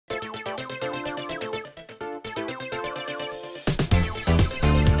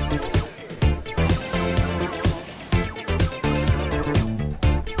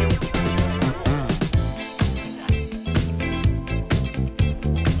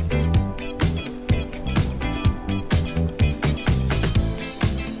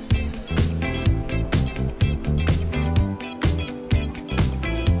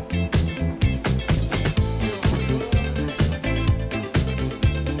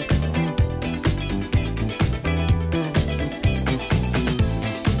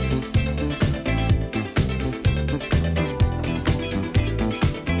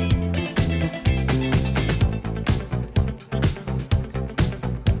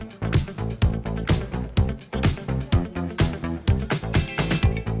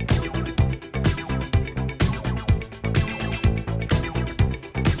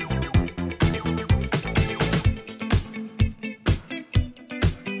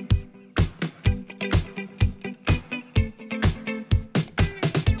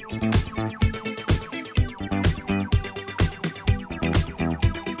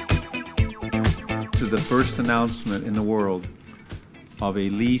first announcement in the world of a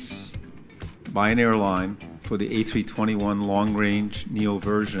lease by an airline for the A321 long-range neo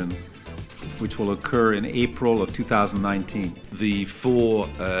version, which will occur in April of 2019. The four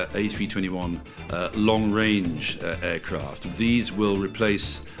A321 long-range aircraft, these will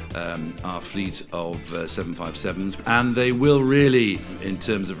replace our fleet of 757s, and they will really, in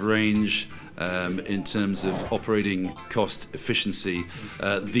terms of range, in terms of operating cost efficiency,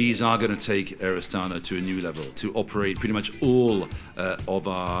 these are going to take Air Astana to a new level, to operate pretty much all of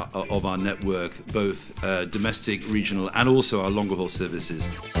our network, both domestic, regional, and also our longer haul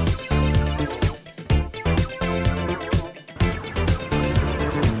services.